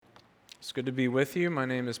It's good to be with you. My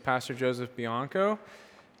name is Pastor Joseph Bianco,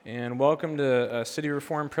 and welcome to City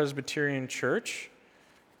Reformed Presbyterian Church.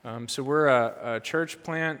 So we're a church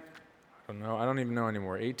plant, I don't even know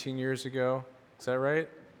anymore, 18 years ago. Is that right?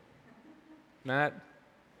 Matt?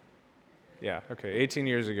 Yeah, okay, 18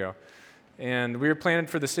 years ago. And we were planted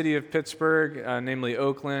for the city of Pittsburgh, namely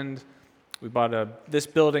Oakland. We bought this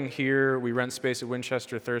building here. We rent space at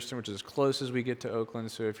Winchester Thurston, which is as close as we get to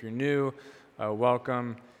Oakland. So if you're new,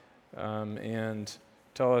 welcome. And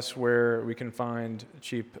tell us where we can find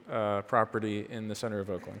cheap property in the center of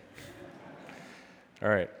Oakland. All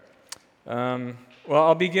right. Well,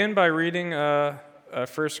 I'll begin by reading 1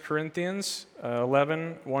 Corinthians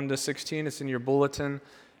 11, 1 to 16. It's in your bulletin,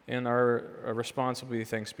 and our response will be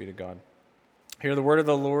thanks be to God. Hear the word of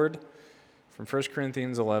the Lord from 1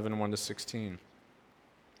 Corinthians 11, 1 to 16.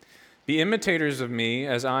 Be imitators of me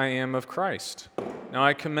as I am of Christ. Now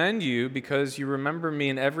I commend you because you remember me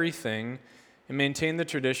in everything and maintain the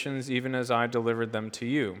traditions even as I delivered them to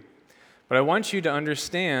you. But I want you to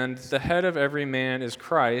understand the head of every man is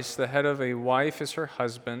Christ, the head of a wife is her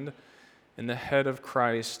husband, and the head of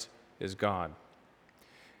Christ is God.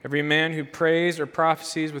 Every man who prays or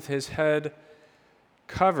prophesies with his head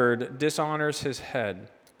covered dishonors his head,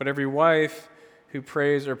 but every wife who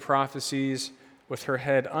prays or prophesies with her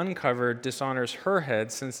head uncovered dishonors her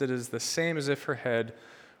head, since it is the same as if her head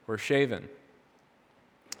were shaven.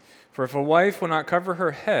 For if a wife will not cover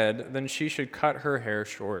her head, then she should cut her hair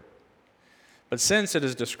short. But since it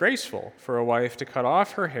is disgraceful for a wife to cut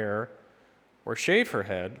off her hair or shave her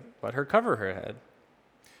head, let her cover her head.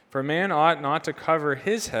 For a man ought not to cover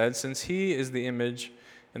his head, since he is the image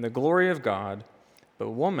and the glory of God, but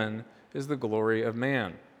woman is the glory of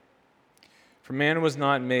man. For man was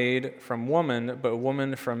not made from woman, but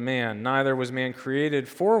woman from man. Neither was man created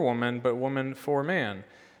for woman, but woman for man.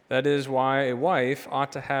 That is why a wife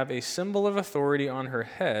ought to have a symbol of authority on her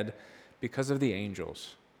head because of the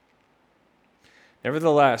angels.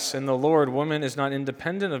 Nevertheless, in the Lord, woman is not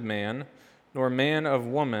independent of man, nor man of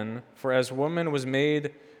woman. For as woman was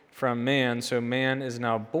made from man, so man is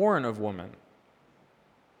now born of woman.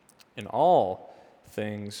 And all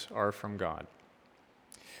things are from God.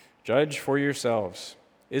 Judge for yourselves.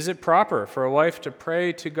 Is it proper for a wife to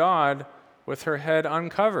pray to God with her head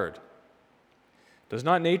uncovered? Does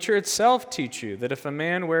not nature itself teach you that if a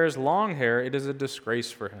man wears long hair, it is a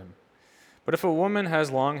disgrace for him? But if a woman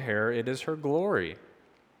has long hair, it is her glory.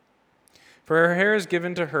 For her hair is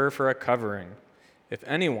given to her for a covering. If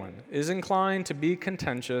anyone is inclined to be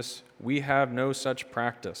contentious, we have no such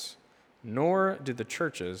practice, nor do the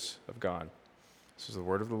churches of God. This is the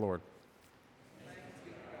word of the Lord.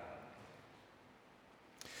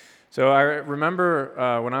 So I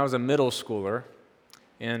remember when I was a middle schooler,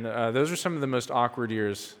 and those were some of the most awkward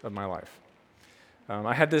years of my life.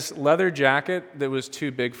 I had this leather jacket that was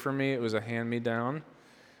too big for me. It was a hand-me-down.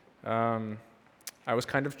 I was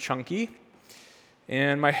kind of chunky,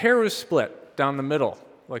 and my hair was split down the middle,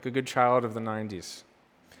 like a good child of the 90s.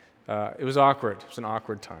 It was awkward. It was an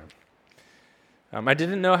awkward time. I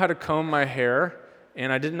didn't know how to comb my hair,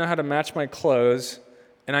 and I didn't know how to match my clothes,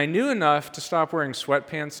 and I knew enough to stop wearing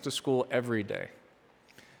sweatpants to school every day.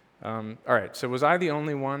 All right, so was I the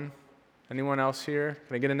only one? Anyone else here?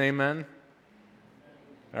 Can I get an amen?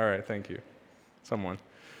 All right, thank you. Someone.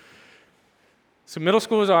 So middle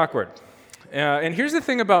school was awkward. And here's the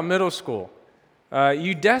thing about middle school.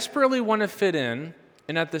 You desperately want to fit in,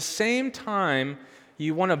 and at the same time,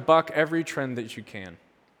 you want to buck every trend that you can.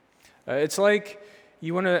 It's like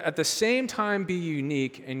you want to, at the same time, be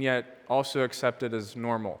unique and yet also accepted as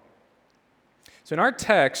normal. So in our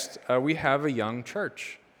text, we have a young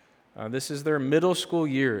church. This is their middle school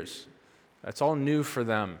years. That's all new for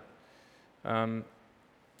them.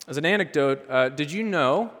 As an anecdote, did you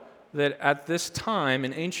know that at this time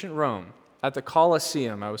in ancient Rome, at the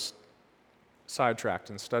Colosseum, I was sidetracked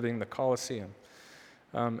in studying the Colosseum.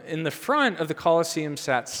 In the front of the Colosseum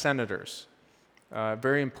sat senators,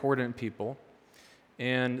 very important people.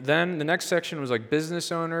 And then the next section was like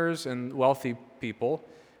business owners and wealthy people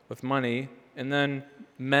with money, and then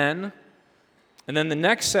men. And then the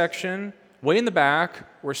next section, way in the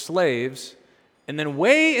back, were slaves. And then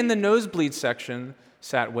way in the nosebleed section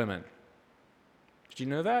sat women. Did you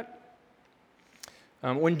know that?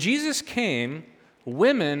 When Jesus came,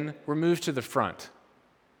 women were moved to the front.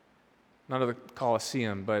 Not of the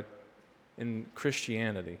Colosseum, but in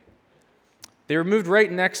Christianity. They were moved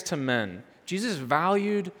right next to men. Jesus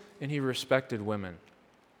valued and he respected women.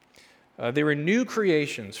 They were new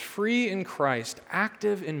creations, free in Christ,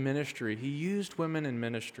 active in ministry. He used women in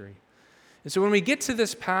ministry. And so when we get to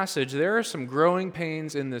this passage, there are some growing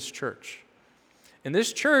pains in this church. And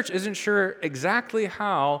this church isn't sure exactly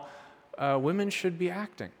how women should be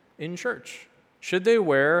acting in church. Should they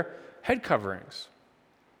wear head coverings?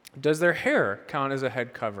 Does their hair count as a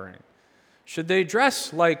head covering? Should they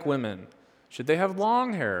dress like women? Should they have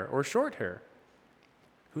long hair or short hair?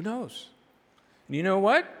 Who knows? And you know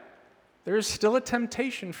what? There is still a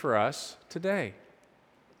temptation for us today.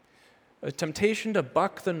 A temptation to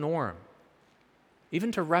buck the norm.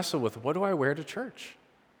 Even to wrestle with, what do I wear to church?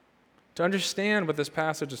 To understand what this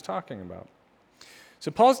passage is talking about.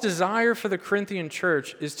 So Paul's desire for the Corinthian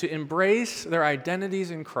church is to embrace their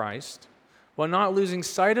identities in Christ while not losing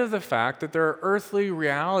sight of the fact that there are earthly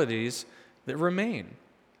realities that remain,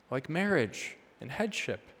 like marriage and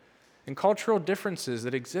headship and cultural differences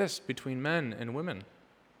that exist between men and women.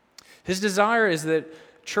 His desire is that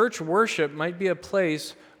church worship might be a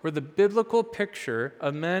place where the biblical picture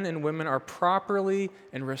of men and women are properly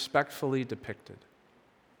and respectfully depicted.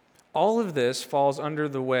 All of this falls under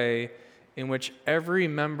the way in which every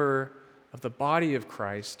member of the body of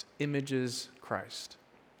Christ images Christ.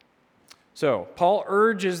 So, Paul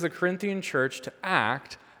urges the Corinthian church to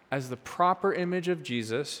act as the proper image of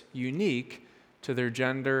Jesus, unique to their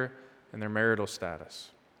gender and their marital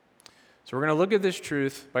status. So we're going to look at this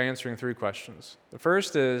truth by answering 3 questions. The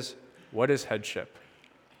first is, what is headship?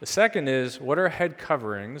 The second is, what are head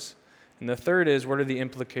coverings? And the third is, what are the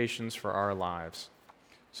implications for our lives?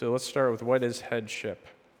 So let's start with, what is headship?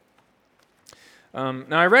 Now,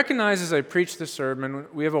 I recognize as I preach this sermon,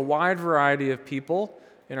 we have a wide variety of people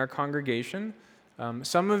in our congregation.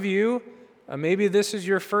 Some of you, maybe this is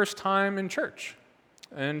your first time in church.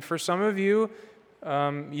 And for some of you,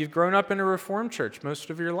 you've grown up in a Reformed church most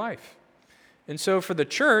of your life. And so for the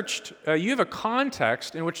church, you have a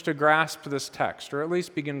context in which to grasp this text, or at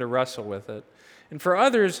least begin to wrestle with it. And for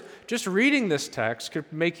others, just reading this text could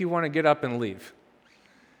make you want to get up and leave.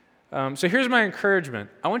 So here's my encouragement.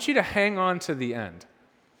 I want you to hang on to the end.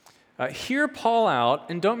 Hear Paul out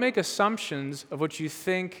and don't make assumptions of what you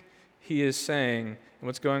think he is saying and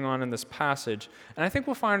what's going on in this passage. And I think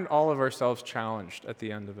we'll find all of ourselves challenged at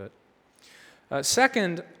the end of it.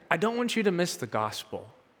 Second, I don't want you to miss the gospel.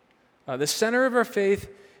 The center of our faith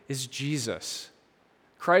is Jesus.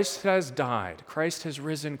 Christ has died. Christ has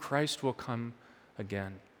risen. Christ will come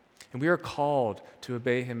again. And we are called to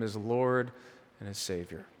obey him as Lord and as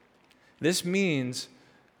Savior. This means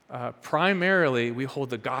primarily we hold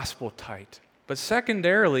the gospel tight. But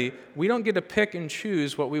secondarily, we don't get to pick and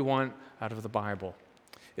choose what we want out of the Bible.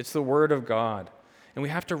 It's the Word of God. And we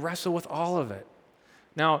have to wrestle with all of it.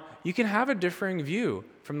 Now, you can have a differing view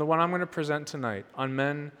from the one I'm going to present tonight on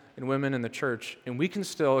men and women in the church, and we can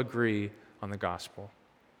still agree on the gospel.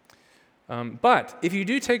 But if you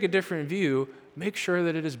do take a different view, make sure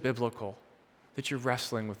that it is biblical, that you're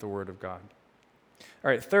wrestling with the Word of God. All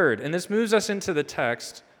right, third, and this moves us into the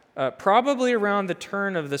text, probably around the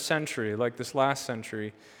turn of the century, like this last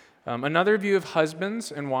century, another view of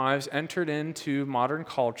husbands and wives entered into modern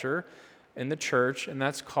culture in the church, and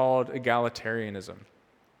that's called egalitarianism.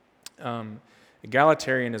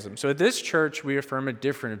 So at this church, we affirm a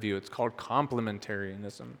different view. It's called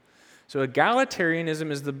complementarianism. So egalitarianism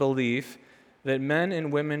is the belief that men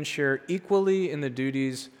and women share equally in the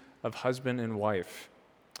duties of husband and wife.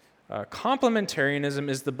 Complementarianism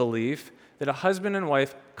is the belief that a husband and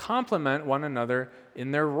wife complement one another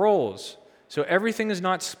in their roles. So everything is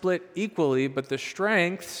not split equally, but the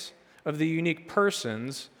strengths of the unique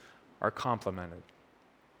persons are complemented.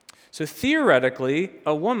 So theoretically,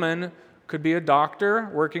 a woman could be a doctor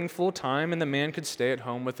working full-time, and the man could stay at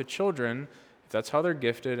home with the children, if that's how they're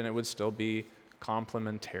gifted, and it would still be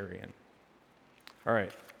complementarian. All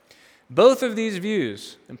right. Both of these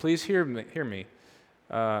views, and please hear me,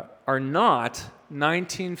 are not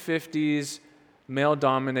 1950s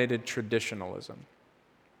male-dominated traditionalism.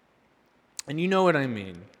 And you know what I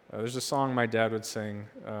mean. There's a song my dad would sing.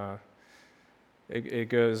 It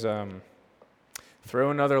goes,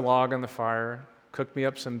 throw another log on the fire, cook me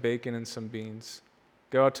up some bacon and some beans,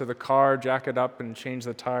 go out to the car, jack it up and change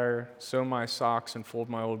the tire, sew my socks and fold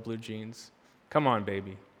my old blue jeans. Come on,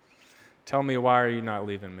 baby. Tell me, why are you not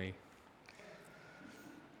leaving me?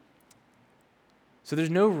 So there's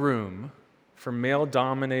no room for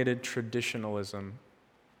male-dominated traditionalism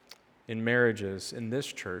in marriages in this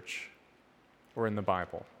church or in the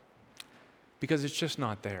Bible, because it's just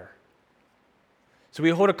not there. So we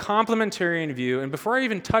hold a complementarian view, and before I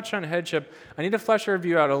even touch on headship, I need to flesh our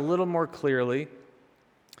view out a little more clearly.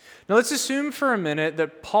 Now let's assume for a minute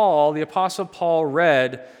that Paul, the Apostle Paul,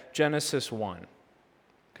 read Genesis 1.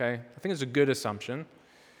 Okay? I think it's a good assumption.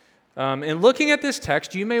 In looking at this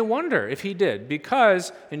text, you may wonder if he did,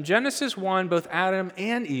 because in Genesis 1, both Adam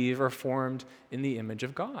and Eve are formed in the image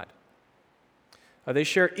of God. They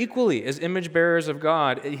share equally as image bearers of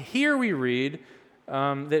God. Here we read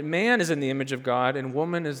that man is in the image of God and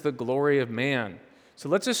woman is the glory of man. So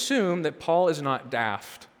let's assume that Paul is not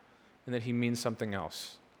daft and that he means something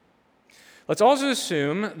else. Let's also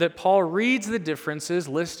assume that Paul reads the differences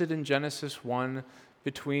listed in Genesis 1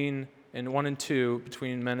 and 2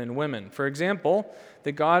 between men and women. For example,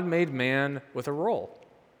 that God made man with a role,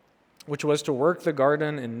 which was to work the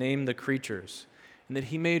garden and name the creatures, and that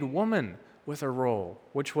he made woman with a role,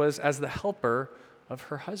 which was as the helper of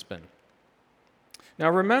her husband. Now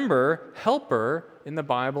remember, helper in the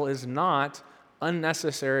Bible is not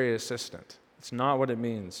unnecessary assistant. It's not what it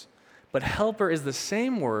means. But helper is the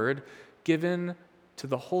same word given to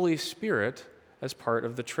the Holy Spirit as part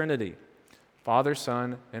of the Trinity, Father,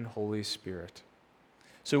 Son, and Holy Spirit.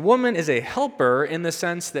 So woman is a helper in the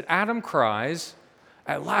sense that Adam cries,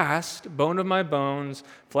 "At last, bone of my bones,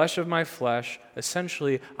 flesh of my flesh,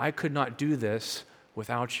 essentially, I could not do this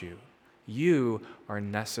without you. You are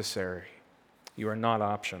necessary. You are not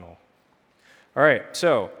optional." All right,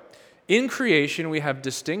 so in creation, we have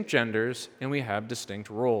distinct genders and we have distinct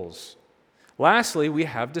roles. Lastly, we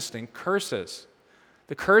have distinct curses.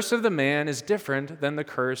 The curse of the man is different than the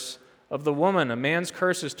curse of the woman. A man's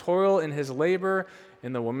curse is toil in his labor,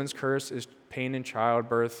 and the woman's curse is pain in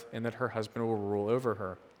childbirth, and that her husband will rule over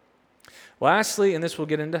her. Lastly, and this will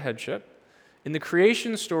get into headship, in the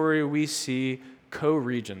creation story we see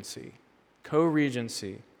co-regency.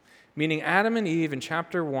 Co-regency, meaning Adam and Eve in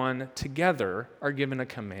chapter 1 together are given a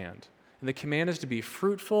command. And the command is to be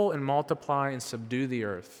fruitful and multiply and subdue the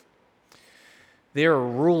earth. They are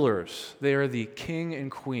rulers. They are the king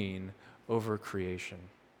and queen over creation.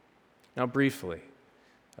 Now, briefly,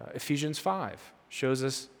 Ephesians 5 shows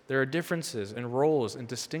us there are differences in roles and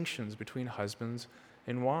distinctions between husbands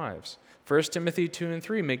and wives. 1 Timothy 2 and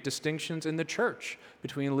 3 make distinctions in the church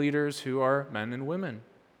between leaders who are men and women.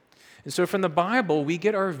 And so from the Bible, we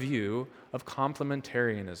get our view of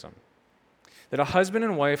complementarianism, that a husband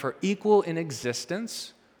and wife are equal in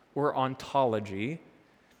existence or ontology.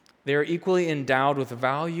 They are equally endowed with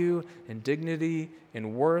value and dignity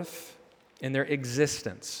and worth in their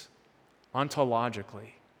existence,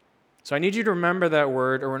 ontologically. So I need you to remember that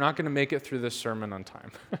word, or we're not going to make it through this sermon on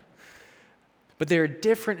time. But they are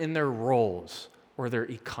different in their roles or their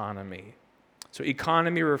economy. So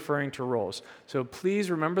economy referring to roles. So please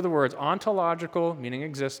remember the words ontological, meaning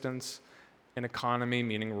existence, and economy,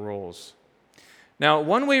 meaning roles. Now,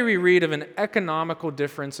 one way we read of an economical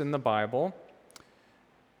difference in the Bible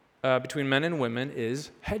between men and women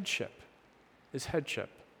is headship.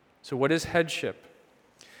 So what is headship?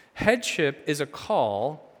 Headship is a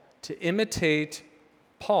call to imitate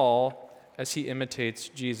Paul as he imitates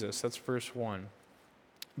Jesus. That's verse 1.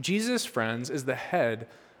 Jesus, friends, is the head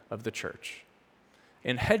of the church.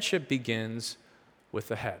 And headship begins with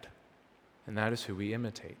the head, and that is who we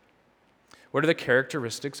imitate. What are the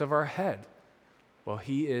characteristics of our head? Well,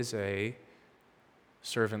 he is a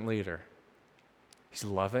servant leader. He's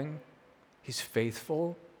loving, he's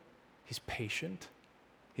faithful, he's patient,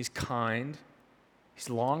 he's kind, he's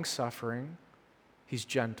long-suffering, he's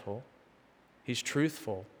gentle, he's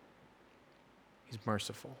truthful, he's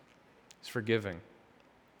merciful, he's forgiving.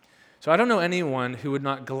 So I don't know anyone who would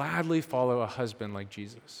not gladly follow a husband like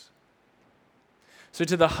Jesus. So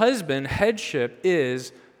to the husband, headship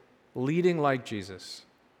is leading like Jesus.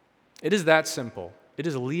 It is that simple. It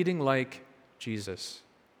is leading like Jesus.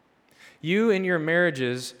 You in your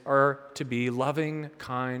marriages are to be loving,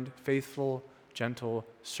 kind, faithful, gentle,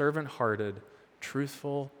 servant-hearted,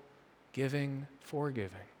 truthful, giving,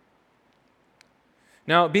 forgiving.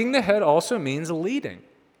 Now, being the head also means leading.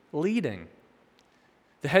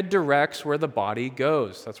 The head directs where the body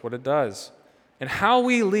goes. That's what it does. And how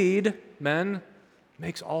we lead, men,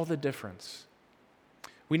 makes all the difference.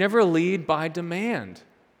 We never lead by demand,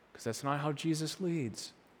 because that's not how Jesus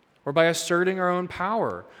leads, or by asserting our own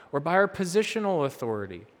power, or by our positional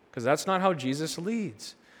authority, because that's not how Jesus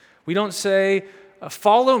leads. We don't say,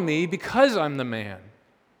 follow me because I'm the man.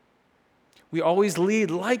 We always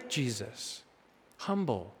lead like Jesus,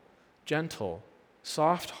 humble, gentle,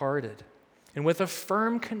 soft-hearted, and with a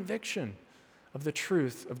firm conviction of the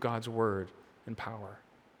truth of God's word and power.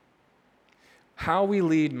 How we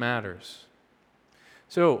lead matters.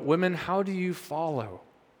 So, women, how do you follow?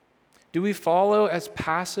 Do we follow as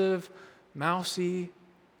passive, mousy,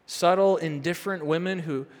 subtle, indifferent women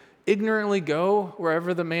who ignorantly go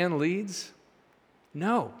wherever the man leads?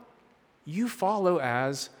 No. You follow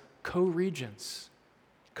as co-regents.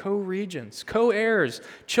 co-regents, co-heirs,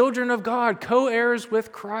 children of God, co-heirs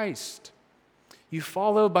with Christ. You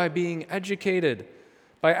follow by being educated,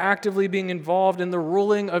 by actively being involved in the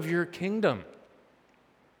ruling of your kingdom.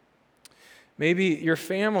 Maybe your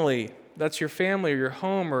family, that's your family or your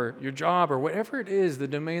home or your job or whatever it is, the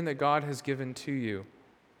domain that God has given to you.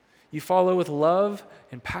 You follow with love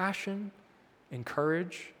and passion and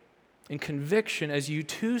courage and conviction as you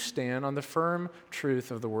too stand on the firm truth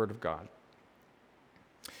of the Word of God.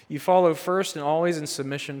 You follow first and always in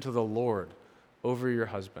submission to the Lord over your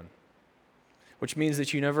husband, which means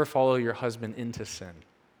that you never follow your husband into sin,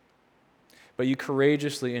 but you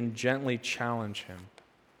courageously and gently challenge him.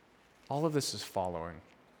 All of this is following.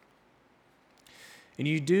 And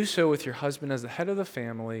you do so with your husband as the head of the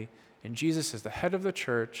family, and Jesus as the head of the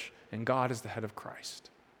church, and God as the head of Christ.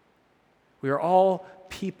 We are all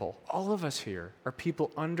people. All of us here are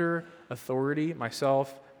people under authority,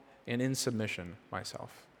 myself, and in submission,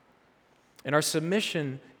 myself. And our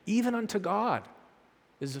submission, even unto God,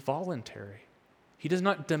 is voluntary. He does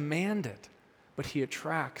not demand it, but he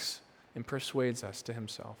attracts and persuades us to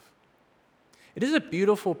himself. It is a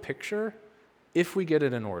beautiful picture if we get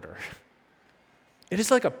it in order. It is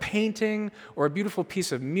like a painting or a beautiful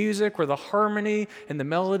piece of music where the harmony and the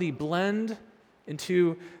melody blend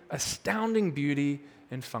into astounding beauty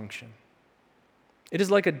and function. It is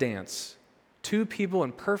like a dance. Two people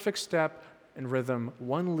in perfect step and rhythm,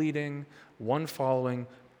 one leading, one following,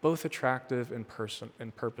 both attractive and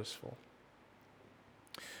purposeful.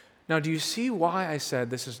 Now, do you see why I said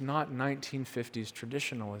this is not 1950s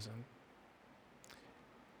traditionalism?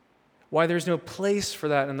 Why there's no place for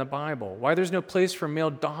that in the Bible? Why there's no place for male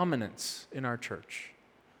dominance in our church?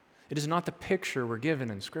 It is not the picture we're given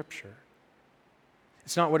in Scripture.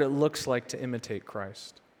 It's not what it looks like to imitate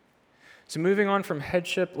Christ. So moving on from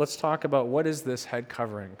headship, let's talk about what is this head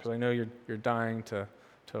covering, because I know you're dying to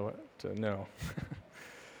know.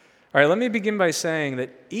 All right, let me begin by saying that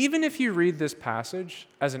even if you read this passage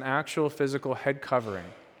as an actual physical head covering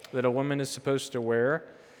that a woman is supposed to wear,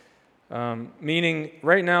 meaning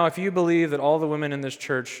right now, if you believe that all the women in this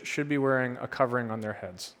church should be wearing a covering on their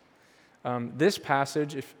heads, this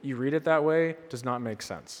passage, if you read it that way, does not make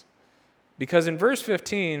sense. Because in verse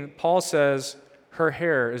 15, Paul says her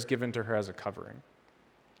hair is given to her as a covering.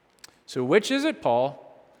 So which is it,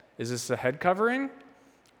 Paul? Is this a head covering,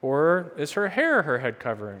 or is her hair her head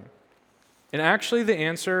covering? And actually, the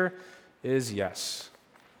answer is yes.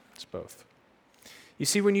 It's both. You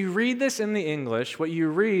see, when you read this in the English, what you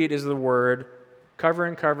read is the word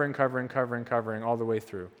covering, covering, covering, covering, covering all the way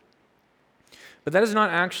through. But that is not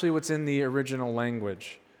actually what's in the original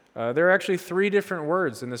language. There are actually 3 different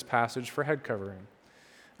words in this passage for head covering.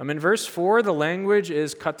 In verse 4, the language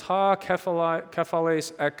is kata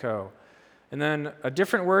kephales echo. And then a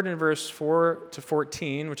different word in verse 4 to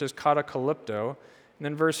 14, which is kata kalypto. And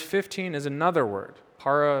then verse 15 is another word,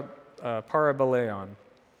 parabaleon.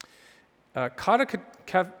 Kata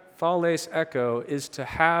kephales echo is to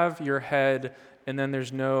have your head, and then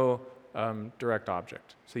there's no direct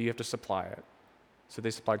object. So you have to supply it. So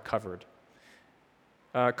they supplied covered.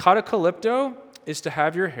 Kata kalypto is to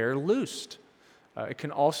have your hair loosed. It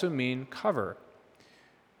can also mean cover.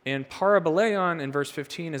 And parabaleon in verse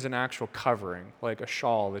 15 is an actual covering, like a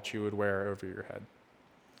shawl that you would wear over your head.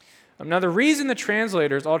 Now, the reason the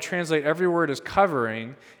translators all translate every word as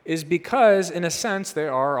covering is because, in a sense, they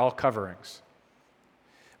are all coverings.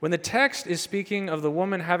 When the text is speaking of the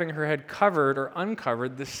woman having her head covered or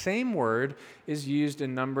uncovered, the same word is used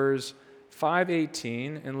in Numbers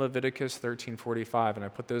 5:18 and Leviticus 13:45, and I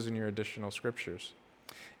put those in your additional scriptures.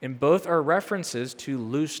 And both are references to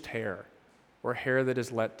loosed hair, or hair that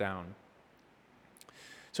is let down.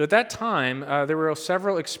 So at that time, there were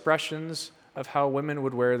several expressions of how women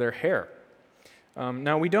would wear their hair.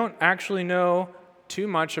 Now, we don't actually know too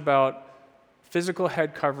much about physical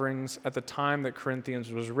head coverings at the time that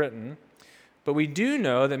Corinthians was written, but we do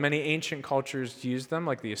know that many ancient cultures used them,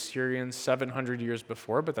 like the Assyrians 700 years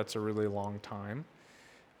before, but that's a really long time.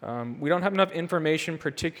 We don't have enough information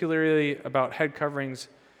particularly about head coverings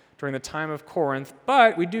during the time of Corinth,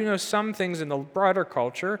 but we do know some things in the broader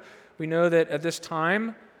culture. We know that at this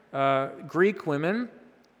time, Greek women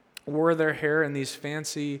wore their hair in these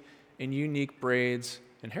fancy and unique braids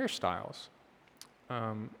and hairstyles.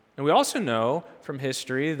 And we also know from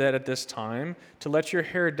history that at this time, to let your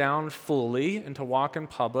hair down fully and to walk in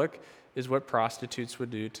public is what prostitutes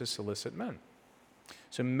would do to solicit men.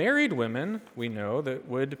 So married women, we know, that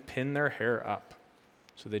would pin their hair up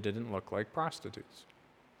so they didn't look like prostitutes.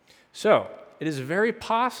 So it is very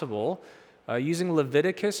possible, using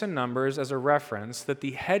Leviticus and Numbers as a reference, that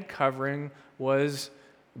the head covering was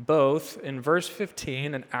both in verse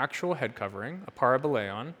 15, an actual head covering, a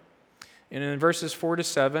parabaleon, and in verses 4 to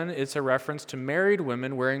 7, it's a reference to married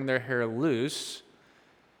women wearing their hair loose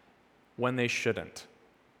when they shouldn't.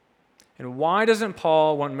 And why doesn't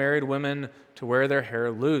Paul want married women to wear their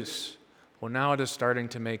hair loose? Well, now it is starting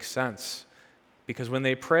to make sense. Because when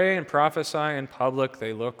they pray and prophesy in public,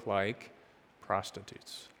 they look like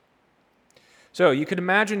prostitutes. So you could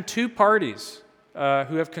imagine two parties who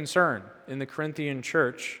have concern in the Corinthian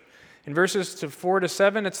church. In verses 4 to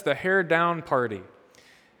 7, it's the hair down party.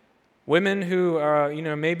 Women who,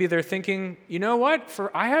 maybe they're thinking, you know what?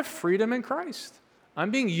 I have freedom in Christ. I'm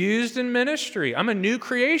being used in ministry. I'm a new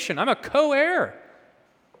creation. I'm a co-heir.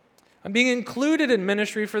 I'm being included in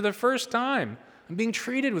ministry for the first time. I'm being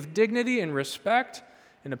treated with dignity and respect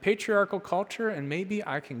in a patriarchal culture, and maybe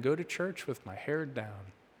I can go to church with my hair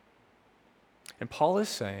down. And Paul is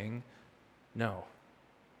saying, no.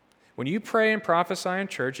 When you pray and prophesy in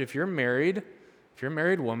church, if you're a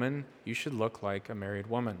married woman, you should look like a married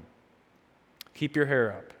woman. Keep your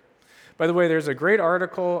hair up. By the way, there's a great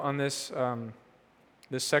article on this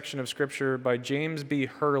section of Scripture by James B.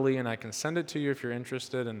 Hurley, and I can send it to you if you're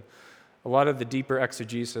interested. And a lot of the deeper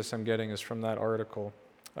exegesis I'm getting is from that article.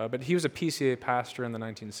 But he was a PCA pastor in the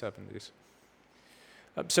 1970s.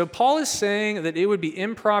 So Paul is saying that it would be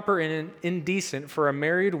improper and indecent for a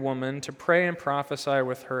married woman to pray and prophesy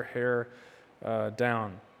with her hair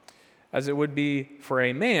down, as it would be for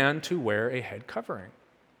a man to wear a head covering,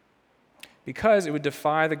 because it would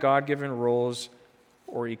defy the God-given rules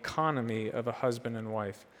or economy of a husband and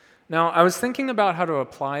wife. Now, I was thinking about how to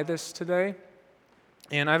apply this today,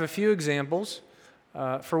 and I have a few examples.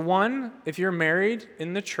 For one, if you're married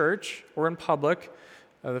in the church or in public,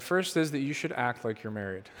 the first is that you should act like you're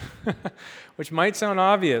married, which might sound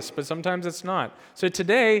obvious, but sometimes it's not. So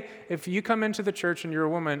today, if you come into the church and you're a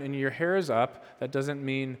woman and your hair is up, that doesn't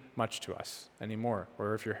mean much to us anymore,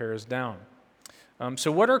 or if your hair is down.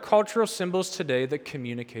 So what are cultural symbols today that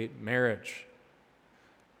communicate marriage?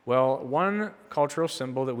 Well, one cultural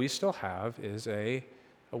symbol that we still have is a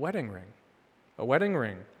wedding ring. A wedding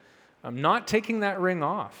ring. Not taking that ring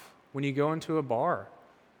off when you go into a bar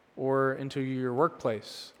or into your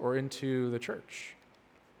workplace or into the church.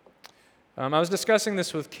 I was discussing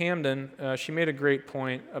this with Camden. She made a great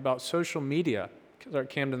point about social media.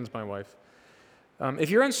 Camden's my wife. If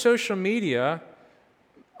you're on social media,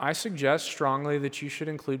 I suggest strongly that you should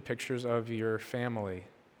include pictures of your family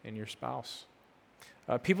and your spouse.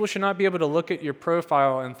 People should not be able to look at your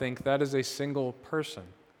profile and think that is a single person.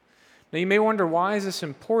 Now, you may wonder, why is this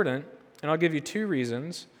important? And I'll give you two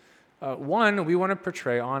reasons. One, we want to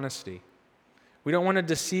portray honesty. We don't want to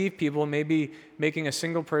deceive people, maybe making a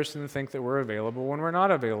single person think that we're available when we're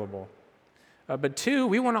not available. But two,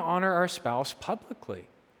 we want to honor our spouse publicly.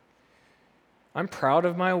 I'm proud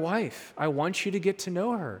of my wife. I want you to get to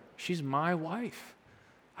know her. She's my wife.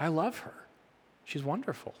 I love her. She's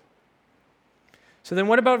wonderful. So then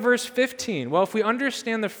what about verse 15? Well, if we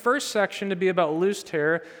understand the first section to be about loose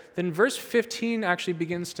hair, then verse 15 actually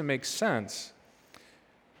begins to make sense.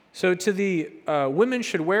 So to the women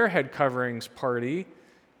should wear head coverings party,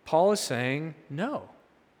 Paul is saying no,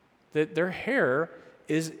 that their hair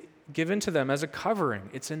is given to them as a covering.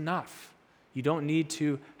 It's enough. You don't need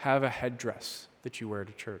to have a headdress that you wear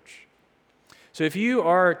to church. So if you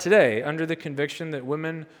are today under the conviction that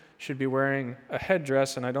women should be wearing a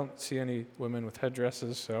headdress, and I don't see any women with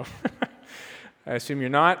headdresses, so I assume you're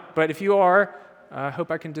not. But if you are, I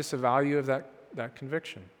hope I can disavow you of that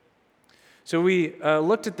conviction. So we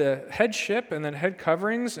looked at the headship and then head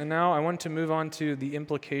coverings, and now I want to move on to the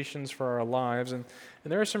implications for our lives. And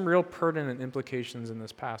there are some real pertinent implications in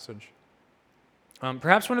this passage.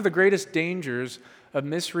 Perhaps one of the greatest dangers of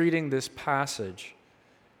misreading this passage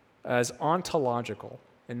as ontological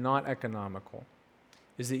and not economical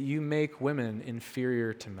is that you make women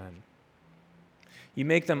inferior to men. You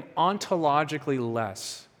make them ontologically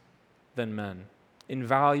less than men in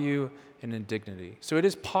value and in dignity. So it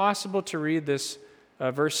is possible to read this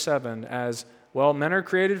verse 7 as, well, men are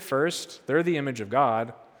created first, they're the image of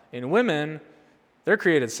God, and women, they're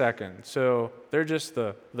created second, so they're just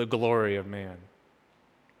the glory of man.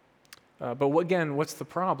 But again, what's the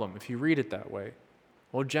problem if you read it that way?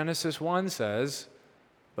 Well, Genesis 1 says,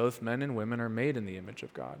 both men and women are made in the image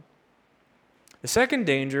of God. The second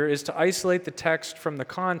danger is to isolate the text from the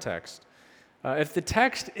context. If the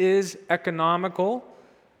text is economical,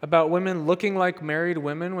 about women looking like married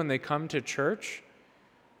women when they come to church,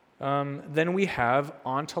 then we have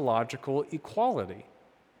ontological equality.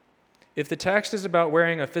 If the text is about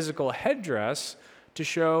wearing a physical headdress to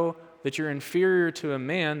show that you're inferior to a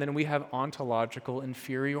man, then we have ontological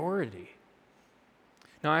inferiority.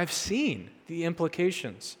 Now, I've seen the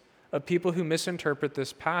implications of people who misinterpret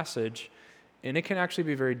this passage, and it can actually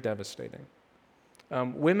be very devastating.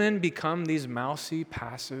 Women become these mousy,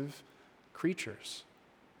 passive creatures,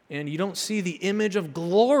 and you don't see the image of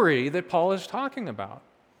glory that Paul is talking about.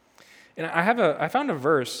 And I found a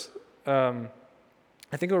verse, I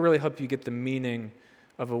think it will really help you get the meaning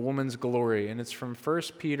of a woman's glory, and it's from 1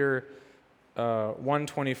 Peter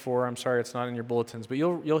 1:24. I'm sorry, it's not in your bulletins, but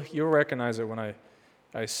you'll recognize it when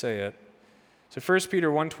I say it. So 1 Peter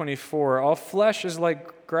 1:24, all flesh is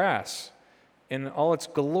like grass, and all its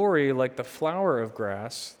glory like the flower of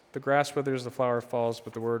grass. The grass withers, the flower falls,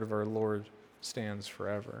 but the word of our Lord stands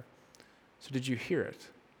forever. So did you hear it?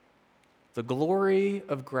 The glory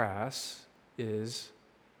of grass is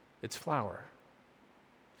its flower.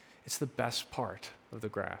 It's the best part of the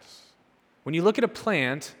grass. When you look at a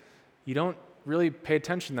plant, you don't really pay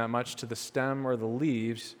attention that much to the stem or the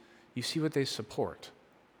leaves. You see what they support,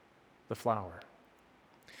 the flower.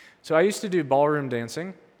 So I used to do ballroom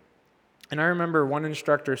dancing, and I remember one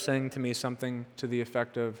instructor saying to me something to the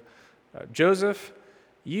effect of, Joseph,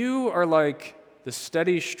 you are like the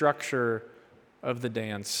steady structure of the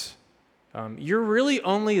dance. You're really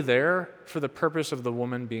only there for the purpose of the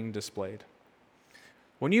woman being displayed.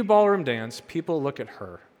 When you ballroom dance, people look at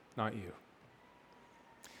her, not you.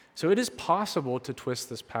 So it is possible to twist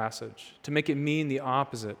this passage, to make it mean the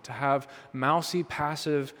opposite, to have mousy,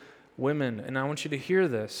 passive women. And I want you to hear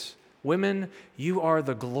this. Women, you are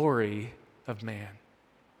the glory of man.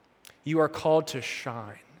 You are called to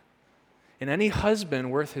shine. And any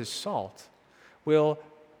husband worth his salt will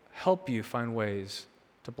help you find ways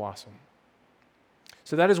to blossom.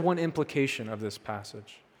 So that is one implication of this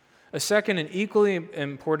passage. A second and equally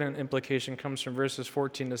important implication comes from verses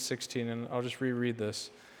 14 to 16, and I'll just reread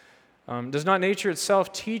this. Does not nature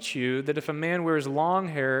itself teach you that if a man wears long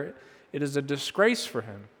hair, it is a disgrace for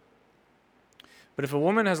him? But if a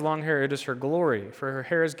woman has long hair, it is her glory, for her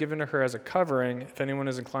hair is given to her as a covering. If anyone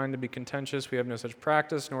is inclined to be contentious, we have no such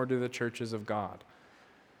practice, nor do the churches of God.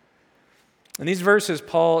 In these verses,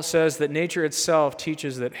 Paul says that nature itself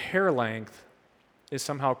teaches that hair length is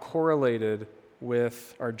somehow correlated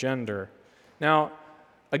with our gender. Now,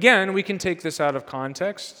 again, we can take this out of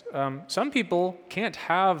context. Some people can't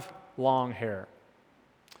have long hair.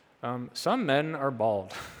 Some men are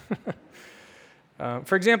bald.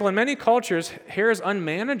 For example, in many cultures, hair is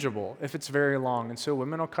unmanageable if it's very long, and so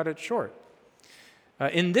women will cut it short.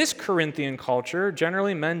 In this Corinthian culture,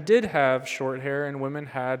 generally men did have short hair and women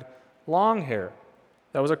had long hair.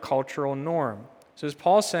 That was a cultural norm. So is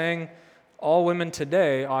Paul saying all women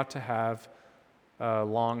today ought to have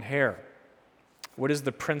long hair? What is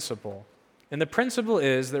the principle? And the principle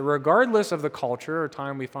is that regardless of the culture or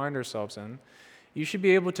time we find ourselves in, you should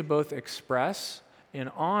be able to both express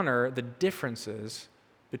and honor the differences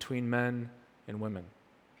between men and women.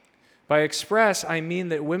 By express, I mean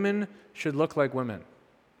that women should look like women,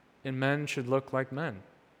 and men should look like men.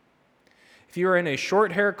 If you are in a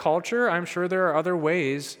short hair culture, I'm sure there are other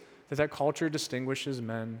ways that culture distinguishes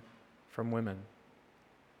men from women.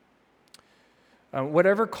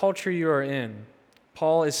 Whatever culture you are in,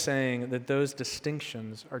 Paul is saying that those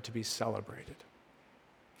distinctions are to be celebrated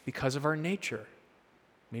because of our nature,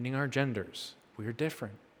 meaning our genders. We are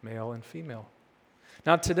different, male and female.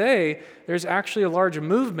 Now today, there's actually a large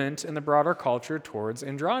movement in the broader culture towards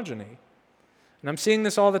androgyny. And I'm seeing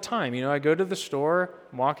this all the time. I go to the store,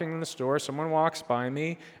 I'm walking in the store, someone walks by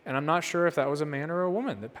me, and I'm not sure if that was a man or a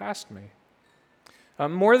woman that passed me.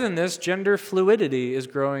 More than this, gender fluidity is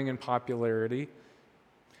growing in popularity.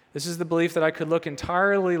 This is the belief that I could look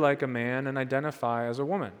entirely like a man and identify as a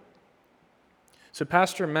woman. So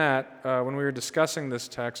Pastor Matt, when we were discussing this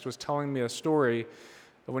text, was telling me a story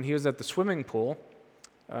of when he was at the swimming pool,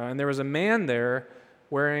 and there was a man there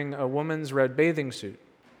wearing a woman's red bathing suit.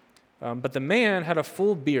 But the man had a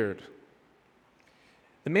full beard.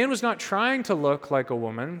 The man was not trying to look like a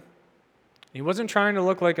woman. He wasn't trying to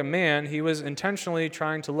look like a man. He was intentionally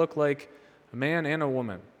trying to look like a man and a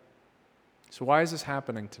woman. So why is this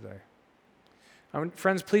happening today?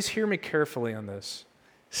 Friends, please hear me carefully on this.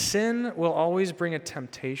 Sin will always bring a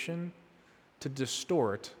temptation to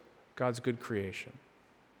distort God's good creation.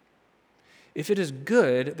 If it is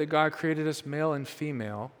good that God created us male and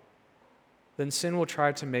female, then sin will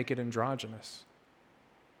try to make it androgynous.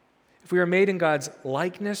 If we are made in God's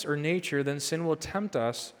likeness or nature, then sin will tempt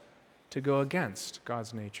us to go against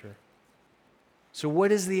God's nature. So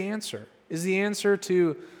what is the answer? Is the answer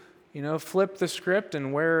to, flip the script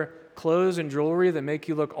and wear clothes and jewelry that make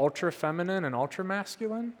you look ultra feminine and ultra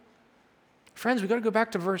masculine? Friends, we've got to go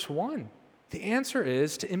back to verse 1. The answer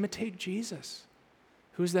is to imitate Jesus,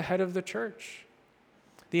 who's the head of the church.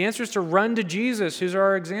 The answer is to run to Jesus, who's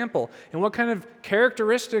our example. And what kind of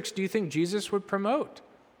characteristics do you think Jesus would promote?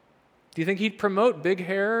 Do you think he'd promote big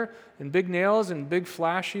hair and big nails and big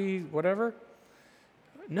flashy whatever?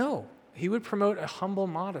 No, he would promote a humble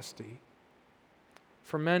modesty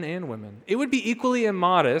for men and women. It would be equally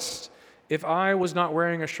immodest if I was not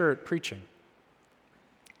wearing a shirt preaching,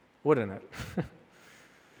 wouldn't it?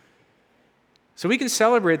 So we can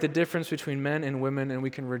celebrate the difference between men and women, and we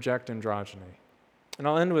can reject androgyny. And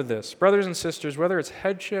I'll end with this. Brothers and sisters, whether it's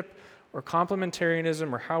headship or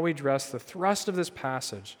complementarianism or how we dress, the thrust of this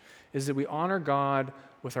passage is that we honor God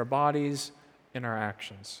with our bodies and our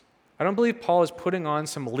actions. I don't believe Paul is putting on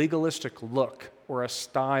some legalistic look or a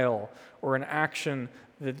style or an action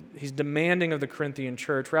that he's demanding of the Corinthian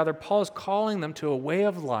church. Rather, Paul is calling them to a way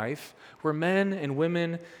of life where men and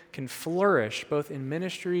women can flourish both in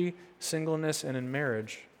ministry, singleness, and in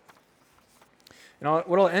marriage. And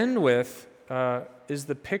what I'll end with is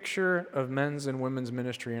the picture of men's and women's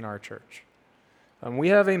ministry in our church. We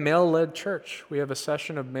have a male-led church. We have a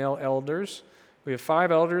session of male elders. We have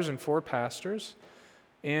 5 elders and 4 pastors.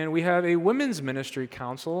 And we have a women's ministry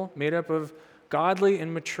council made up of godly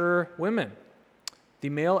and mature women. The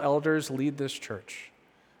male elders lead this church.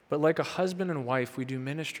 But like a husband and wife, we do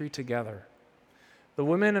ministry together. The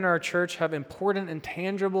women in our church have important and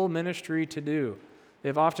tangible ministry to do.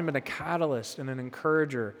 They've often been a catalyst and an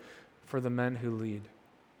encourager for the men who lead.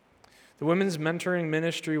 The women's mentoring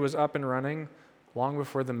ministry was up and running long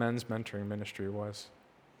before the men's mentoring ministry was.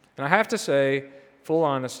 And I have to say, full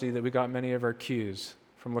honesty, that we got many of our cues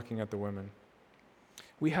from looking at the women.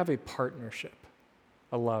 We have a partnership,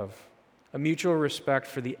 a love, a mutual respect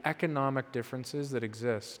for the economic differences that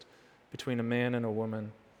exist between a man and a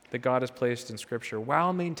woman that God has placed in Scripture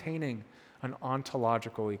while maintaining an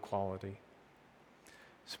ontological equality.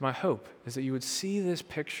 So my hope is that you would see this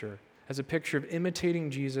picture as a picture of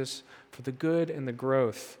imitating Jesus for the good and the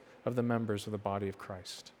growth of the members of the body of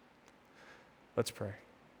Christ. Let's pray.